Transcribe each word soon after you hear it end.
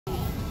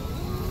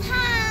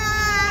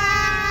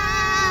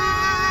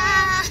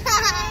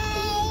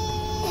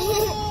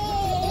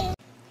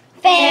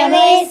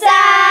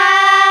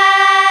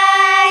size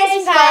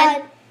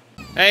fun.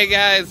 Hey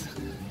guys,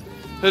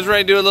 who's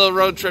ready to do a little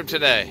road trip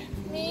today?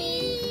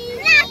 Me.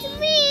 Not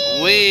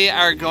me. We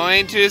are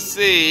going to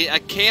see a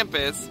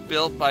campus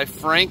built by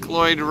Frank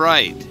Lloyd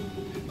Wright.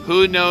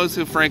 Who knows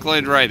who Frank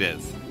Lloyd Wright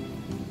is?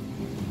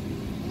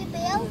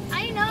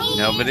 I know.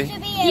 Nobody?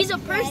 He's a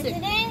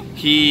person.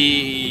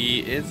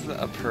 He is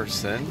a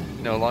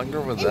person, no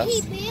longer with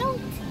us.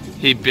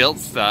 He built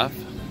stuff.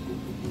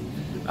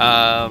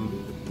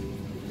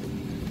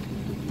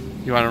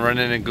 You want to run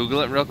in and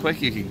Google it real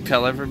quick? You can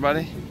tell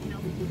everybody.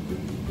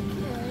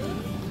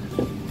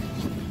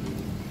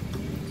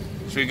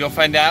 Should we go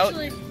find out?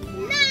 No.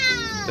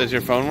 Does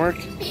your phone work?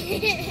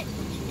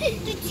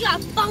 Does your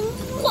phone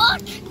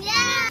work?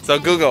 Yeah. So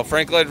Google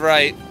Frank Lloyd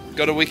Wright.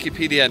 Go to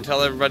Wikipedia and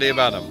tell everybody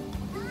about him.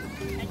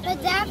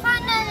 But that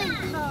one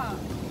doesn't talk.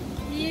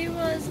 He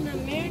was an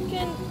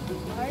American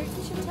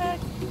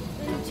architect,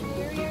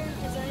 interior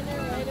designer,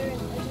 writer,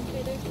 and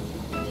educator.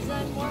 He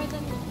designed more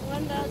than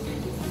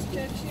 1,000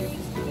 structures,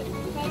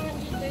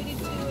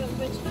 532 of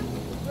which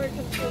were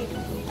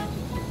completed.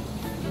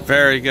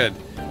 Very good.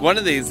 One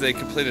of these they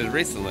completed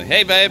recently.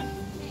 Hey babe,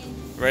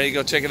 ready to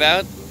go check it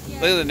out? Yeah.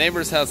 Look at the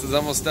neighbor's house is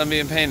almost done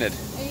being painted.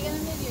 Are you going to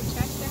move your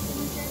truck back in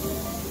the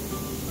driveway?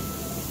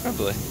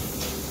 Probably.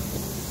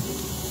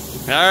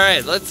 All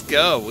right, let's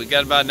go. We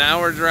got about an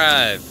hour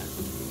drive.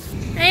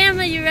 Hey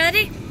Emma, you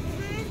ready?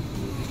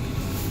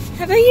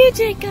 How about you,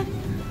 Jacob?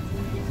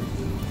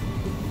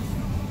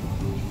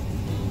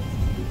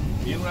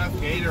 You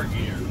have gator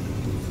gear.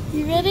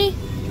 You ready?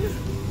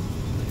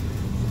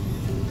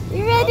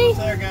 You ready? Almost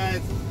there,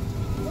 guys.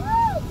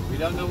 We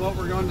don't know what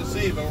we're going to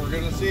see, but we're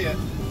going to see it.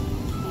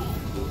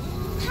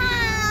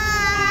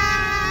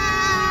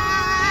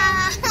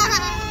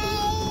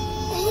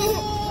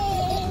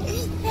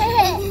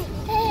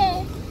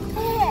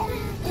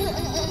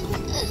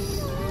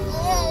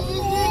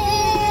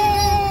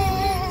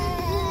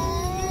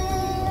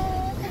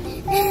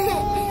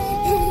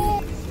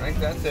 Right,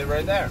 that's it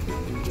right there.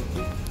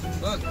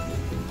 Look.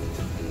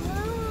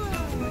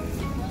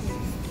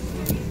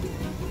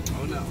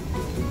 Oh no.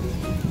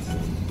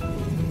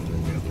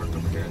 I'm gonna park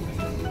over here, I think.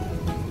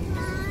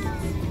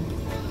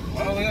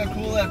 Wow, look how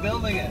cool that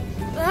building is.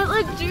 That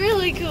looked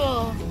really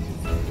cool.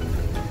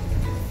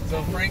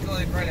 So Frank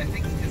Lloyd Wright, I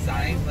think he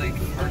designed like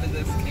part of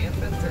this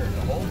campus or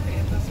the whole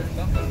campus or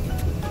something.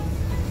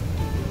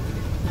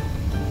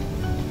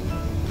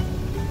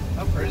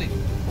 How pretty.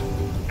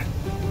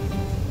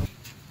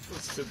 This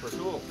is super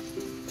cool.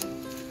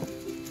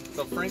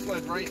 So Frank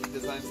Lloyd Wright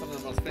designed some of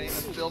the most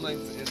famous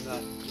buildings in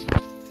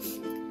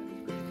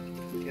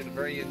he had a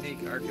very unique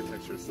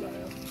architecture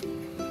style.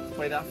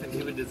 Quite often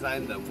he would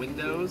design the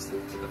windows,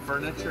 the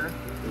furniture.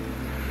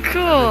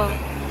 Cool.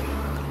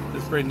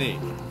 It's pretty neat.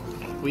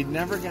 We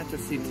never got to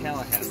see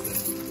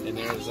Tallahassee in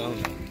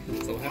Arizona,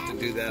 so we'll have to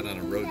do that on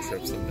a road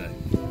trip someday.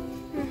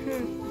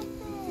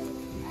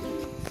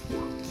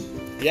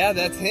 Yeah,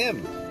 that's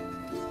him.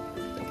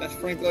 That's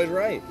Frank Lloyd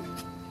Wright.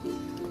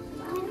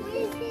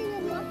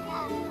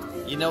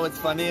 You know what's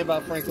funny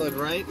about Frank Lloyd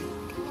Wright?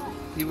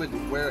 He would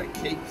wear a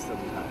cape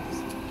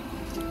sometimes,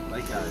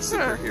 like a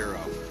superhero.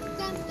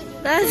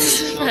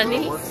 That's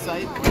funny. Work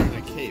site wearing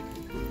a cape.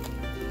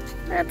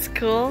 That's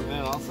cool. Isn't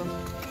that awesome?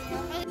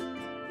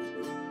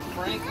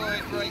 Frank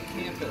Lloyd Wright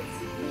Campus,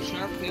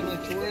 Sharp Family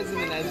Tourism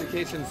and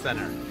Education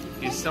Center,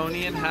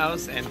 Houstonian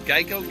House, and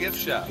Geico Gift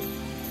Shop.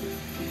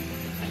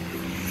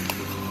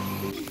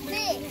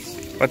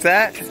 What's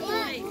that?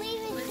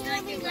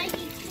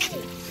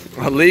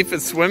 A leaf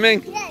is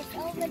swimming? Yes,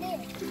 over there.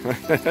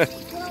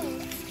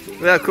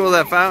 Look how cool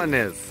that fountain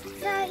is.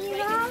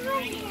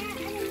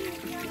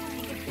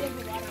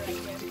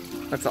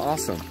 That's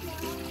awesome.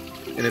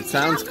 And it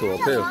sounds cool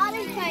too.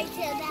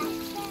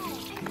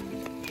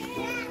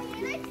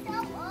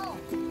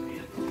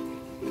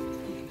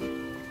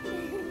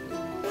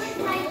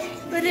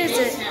 What is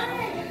it?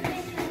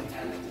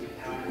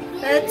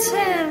 That's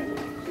him.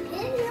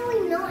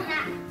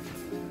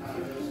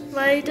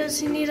 Why does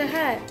he need a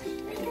hat?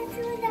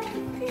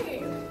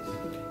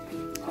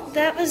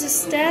 That was a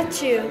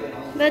statue.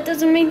 That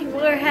doesn't mean he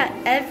wore a hat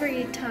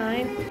every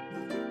time.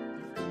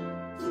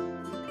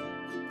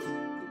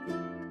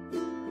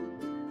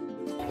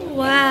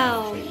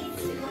 Wow.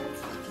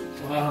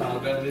 Wow,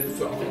 that is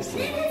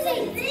awesome.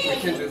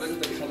 Mackenzie, look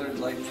at the colored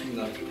lights in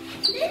the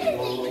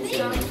walls.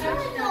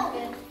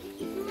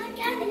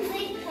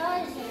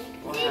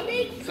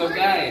 So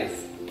guys,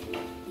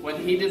 when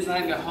he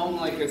designed a home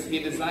like this, he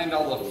designed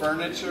all the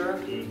furniture,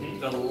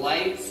 the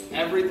lights,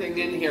 everything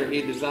in here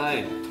he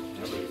designed.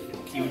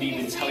 He would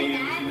even tell you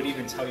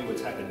what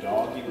type of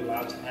dog you were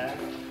allowed to have.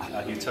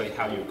 He would tell you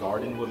how your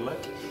garden would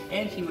look,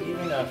 and he would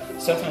even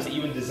sometimes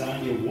even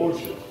design your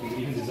wardrobe. He would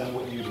even design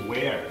what you'd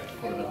wear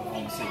for the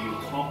home, so you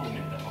would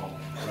complement the home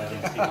rather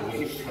than take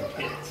away from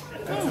it.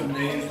 That's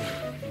amazing.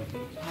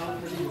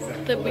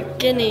 The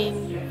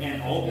beginning.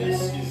 And all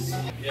this is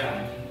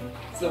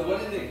So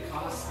what did it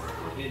cost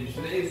in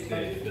today's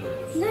day to build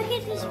this? Look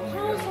at this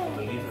puzzle.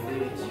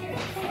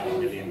 $5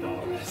 million.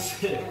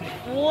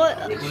 What?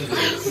 What is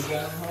it,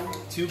 a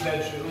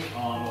two-bedroom home?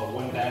 2-bedroom,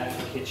 one bath,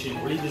 kitchen,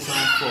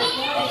 redesigned for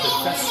a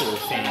professor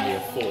family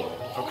of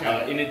 4.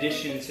 Okay. In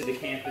addition to the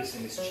campus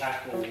and its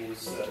chapels,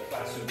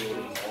 classroom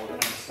buildings, all that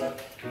kind of stuff,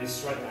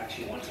 this right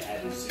actually wanted to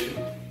add a zoo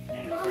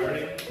and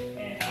aquarium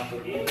and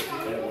outdoor game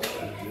that was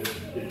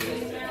the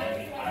business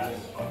and the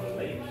island on the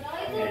lake.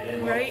 And then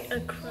Right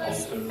across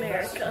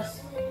America.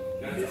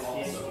 this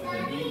is the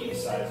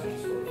medium-sized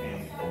ones for a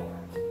family of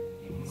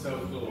 4. So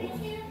cool.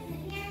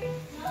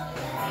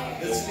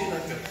 This would be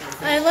like the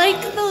perfect. I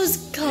like those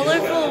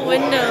colorful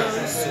windows.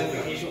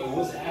 It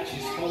was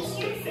actually supposed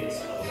to be face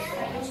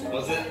of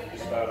Was it?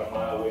 It's about a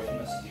mile away from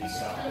us due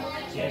south.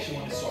 He actually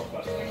wanted to start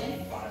about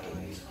 25 of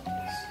these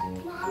companies.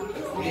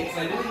 Because I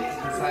knew he was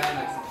designing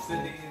like some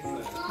cities.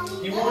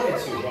 He wanted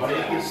to.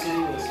 Raleigh City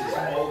was his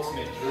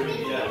ultimate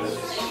dream. Yeah, it was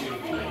just to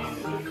bring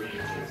the dream.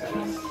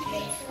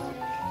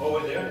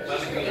 Over there,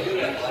 let's go do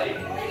that light.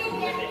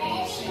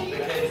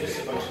 And just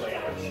a bunch of like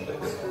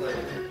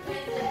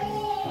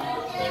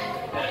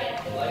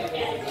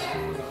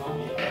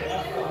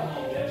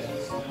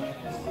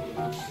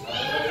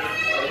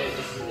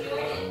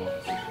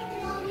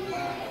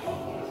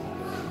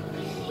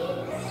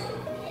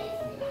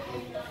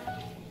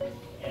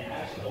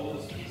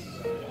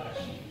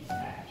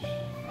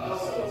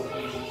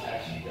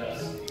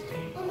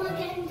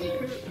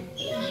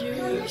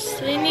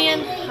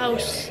Ukrainian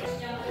house.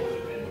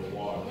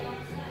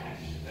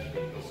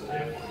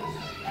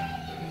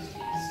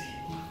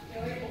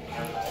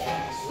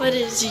 What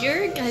is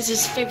your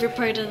guys' favorite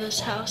part of this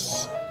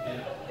house?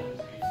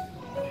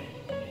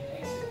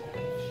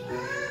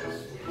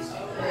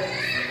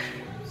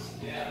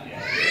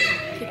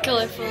 The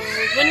colorful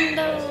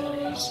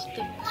windows,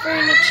 the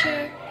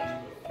furniture,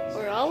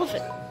 or all of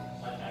it?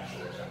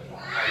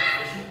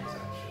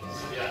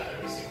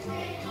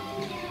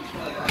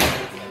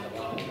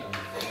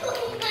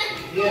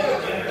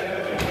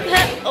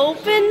 That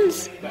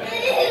opens? Cool.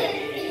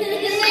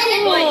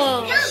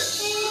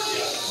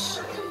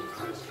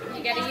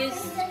 You gotta use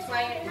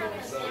quiet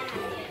voice.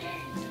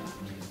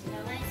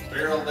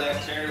 Barrel back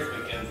chairs,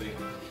 Mackenzie.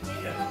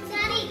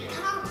 Daddy,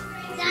 come.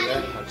 See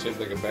that? How it's shaped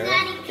like a barrel?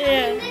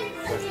 Yeah.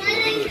 Look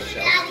at the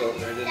shelf built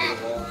right into the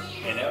wall.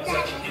 and that was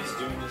actually his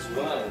doing as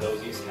well.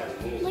 Those used to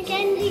have rules.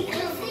 Mackenzie,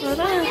 come. Hold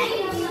on.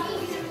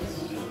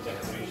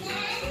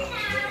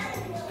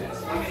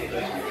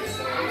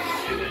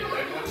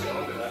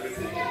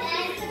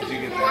 Did you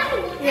get that?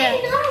 Yeah.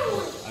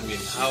 I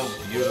mean, how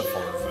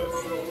beautiful is this?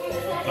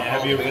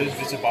 Have you ever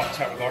visited Box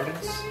Tower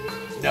Gardens?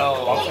 No.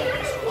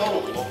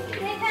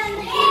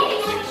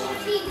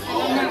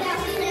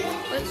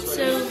 What's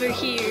over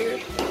here?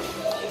 I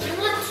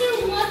want to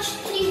watch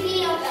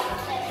TV about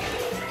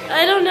it.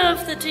 I don't know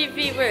if the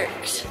TV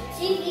works.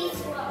 TV's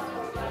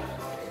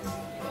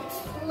it's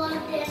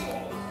plugged in.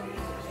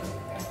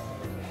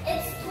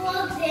 It's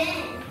plugged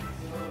in.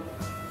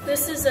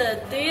 This is a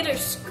theater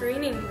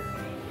screening room.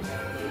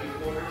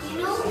 You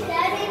know,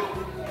 Daddy?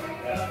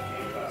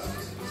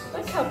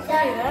 Look how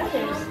pretty that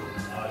is.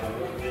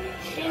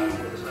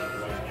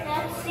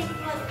 That's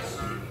because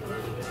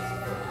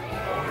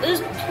This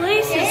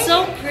place is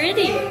so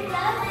pretty.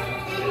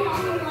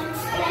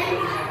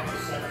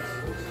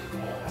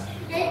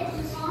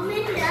 Mom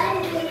and Dad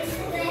makes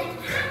it.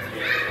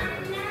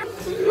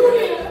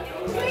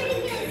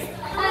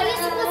 Are you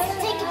supposed to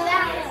take it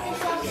back?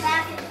 It's on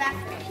back and back.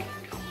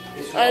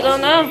 I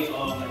don't know.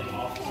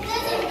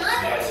 There's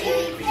another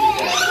TV.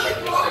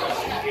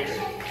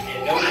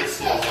 And notice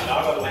there's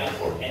not a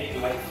lamp or any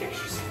light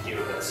fixtures in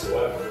here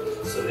whatsoever.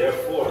 So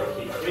therefore,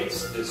 he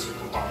creates this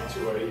compartment to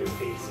where your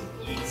face and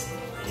eats, and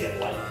you get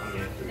light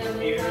coming in through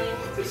here.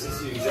 This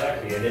is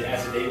exactly, and then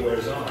as the day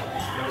wears on,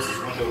 notice this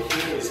window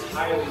here is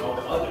higher than all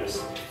the others.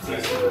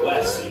 Facing the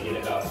west, so you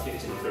get about 15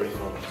 to 30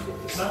 minutes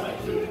worth of sunlight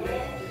through the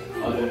day.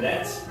 Other than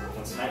that,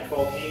 once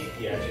nightfall came,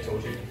 he actually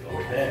told you to go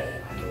to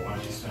bed. I don't want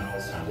you to spend all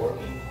this time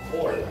working,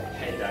 or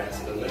head back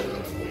to the living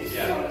room where you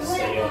can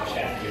stay up,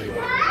 chat, do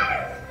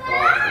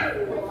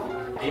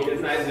He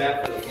designed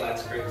that for the flat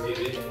screen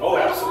TV. Oh,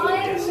 absolutely,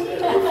 yes it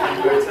is.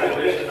 Android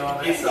television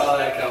on He saw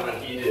that coming.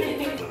 He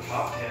did. The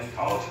top 10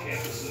 college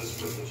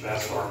campuses with the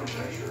best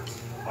architecture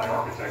by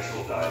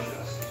Architectural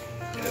Digest,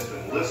 and has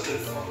been listed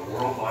on the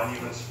World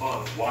Monuments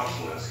Fund watch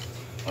list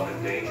of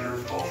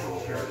endangered cultural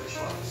heritage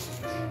sites.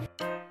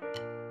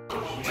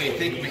 What do you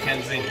think,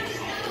 Mackenzie?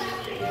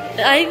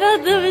 I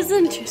thought that was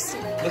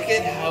interesting. Look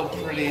at how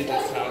pretty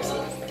this house is.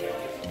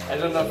 I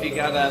don't know if you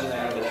got on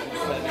there that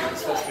it was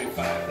supposed to be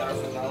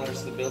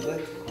 $5,000 to build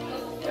it.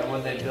 And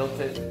when they built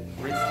it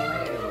recently,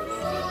 it was,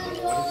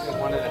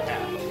 what is it,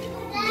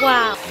 1.5.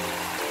 Wow.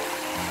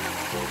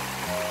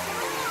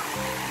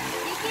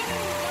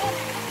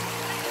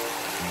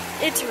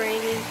 It's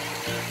raining.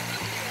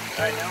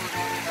 I know.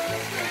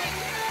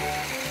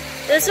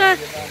 This one?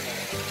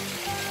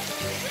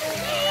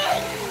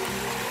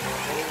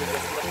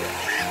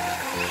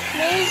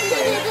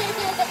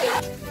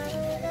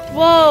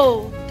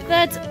 Whoa.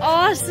 That's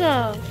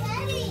awesome.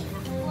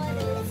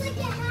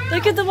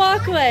 Look at the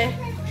walkway.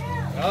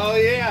 Oh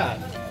yeah.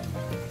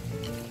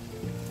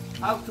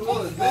 How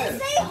cool is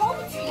this?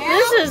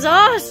 This is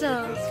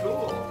awesome. It's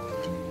cool.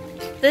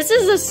 This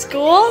is a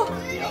school?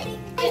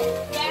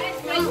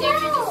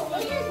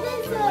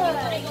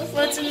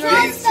 What's in These the... two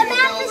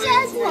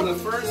buildings were the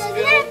first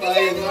built by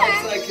an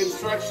outside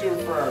construction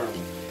firm.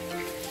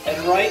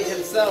 And Wright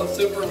himself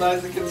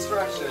supervised the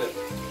construction.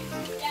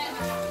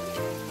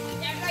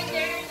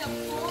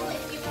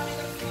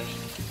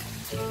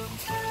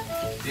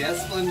 The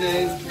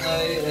Esplanades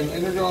play an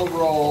integral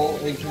role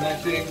in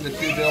connecting the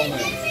two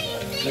buildings.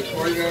 The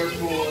courtyard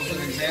pool is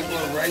an example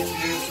of Wright's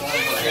use of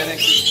organic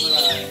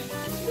design,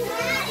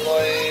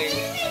 employing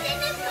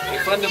a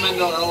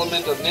fundamental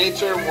element of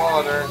nature,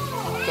 water,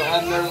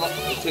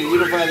 to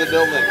unify the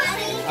buildings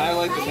and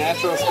highlight the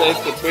natural space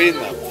between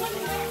them.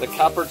 The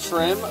copper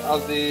trim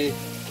of the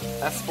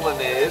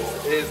Esplanades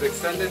is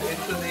extended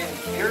into the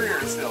interior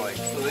ceiling,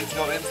 so these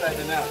go inside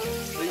and out.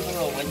 These are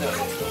little windows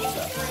and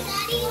stuff.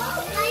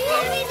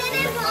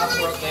 And the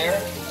copper up there,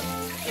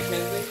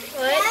 Mackenzie,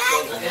 What?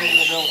 goes into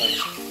the building.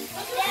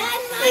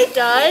 It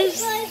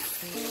does?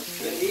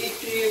 The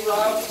E.T.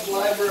 Ross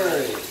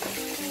Library,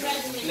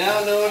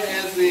 now known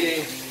as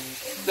the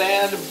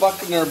Thad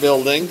Buckner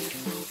Building.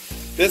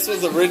 This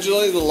was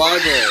originally the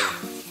library.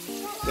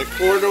 The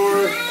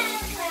corridor,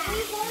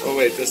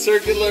 the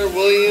circular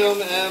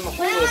William M.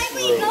 Hollis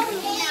room,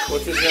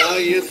 which is now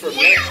used for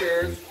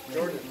lectures,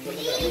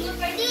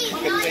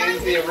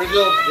 contains the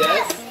original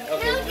desk of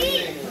the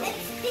reading room,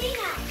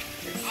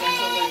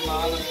 extensively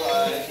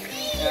modified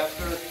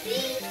after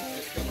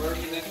its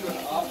conversion into an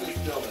office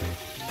building.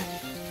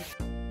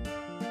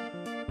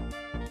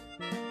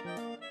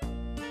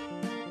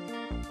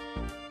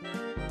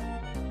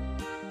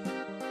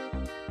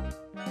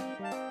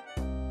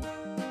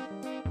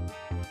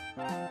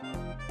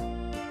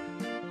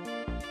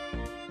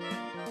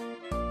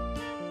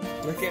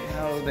 Look at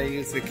how they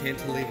use the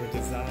cantilever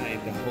design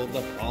to hold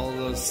up all of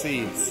those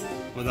seats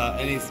without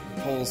any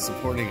poles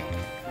supporting them.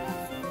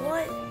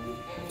 What?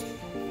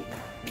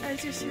 I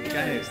just realized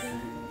Guys.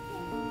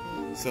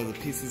 that. So the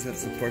pieces that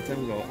support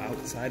them go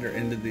outside or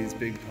into these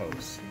big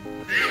posts.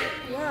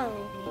 Wow.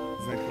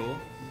 Isn't that cool?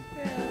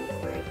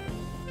 Yeah.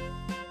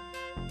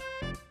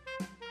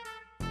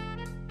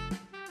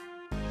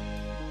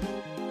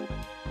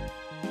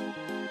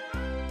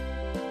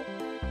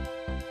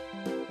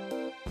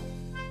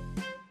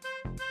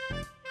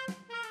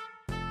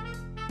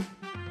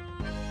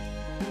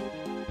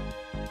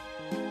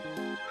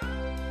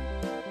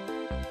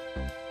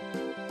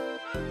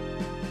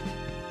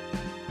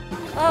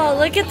 Oh,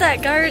 look at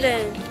that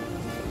garden.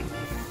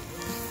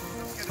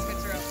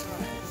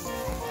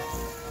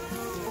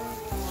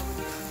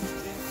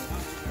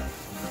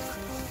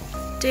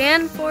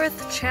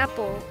 Danforth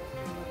Chapel.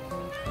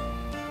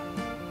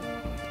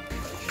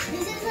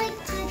 This is like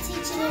the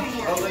teaching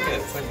area. Oh, look at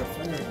it. It's like a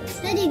fireplace.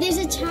 Daddy, there's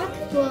a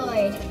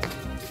chalkboard.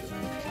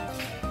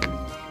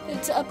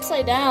 It's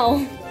upside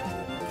down.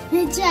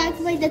 The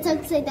chalkboard that's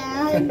upside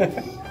down.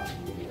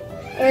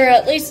 Or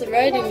at least the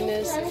writing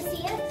is. Want to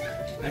see it?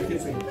 I can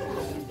see.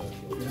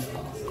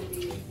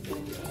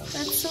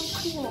 That's so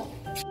cool.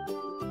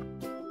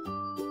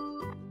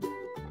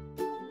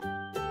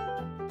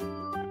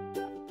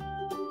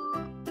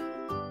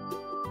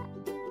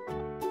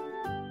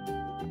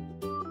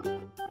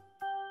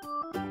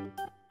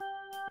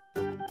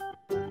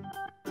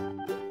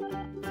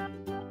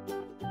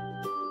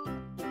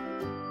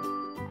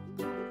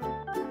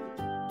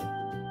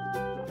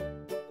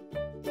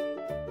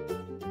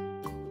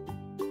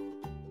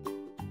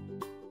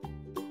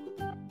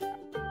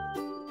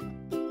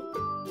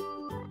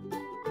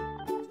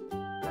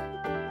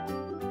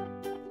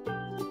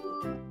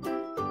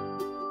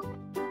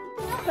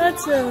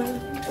 That's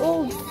an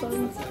old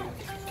phone.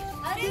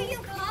 How do you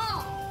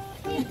call?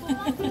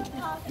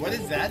 What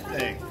is that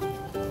thing?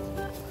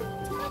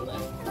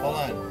 Hold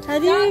on. How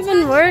do you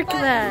even work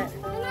that?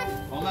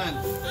 Hold on.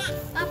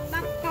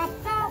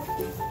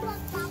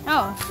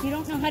 Oh, you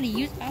don't know how to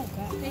use. Oh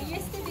god. There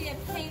used to be a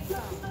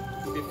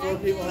payphone. Before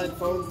people had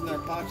phones in their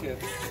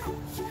pockets.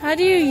 How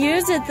do you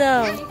use it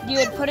though? You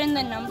would put in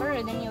the number,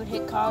 and then you would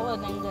hit call,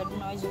 and then the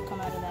noise would come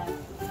out of that.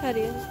 How do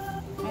you?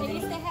 They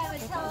used to have a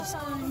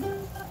telephone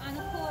on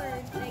a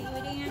cord that you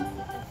would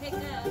answer to pick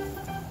up.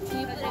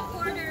 You put a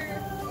quarter or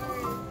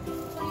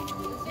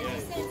 50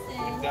 cents in.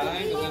 Dime,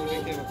 and then it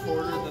became a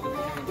quarter, then it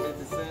became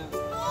 50 cents.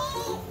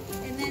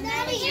 And then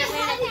that was your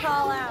way to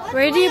call out.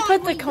 Where do you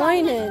put the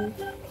coin in?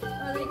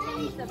 Well, they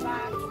changed the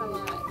box a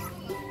lot.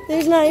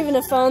 There's not even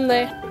a phone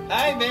there.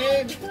 Hi,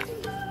 babe.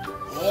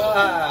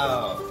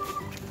 Wow.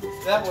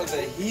 That was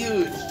a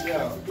huge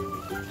jump.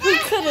 Who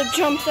could have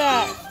jumped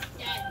that?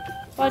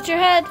 Watch your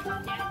head.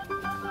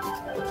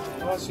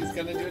 Oh, she's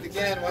gonna do it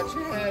again. Watch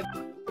your head.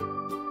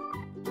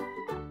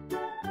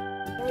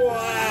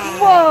 Wow.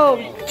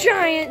 Whoa,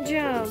 giant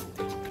jump.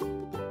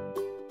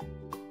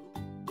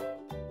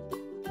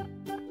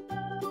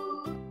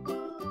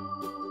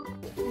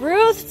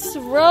 Ruth's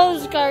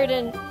Rose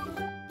Garden.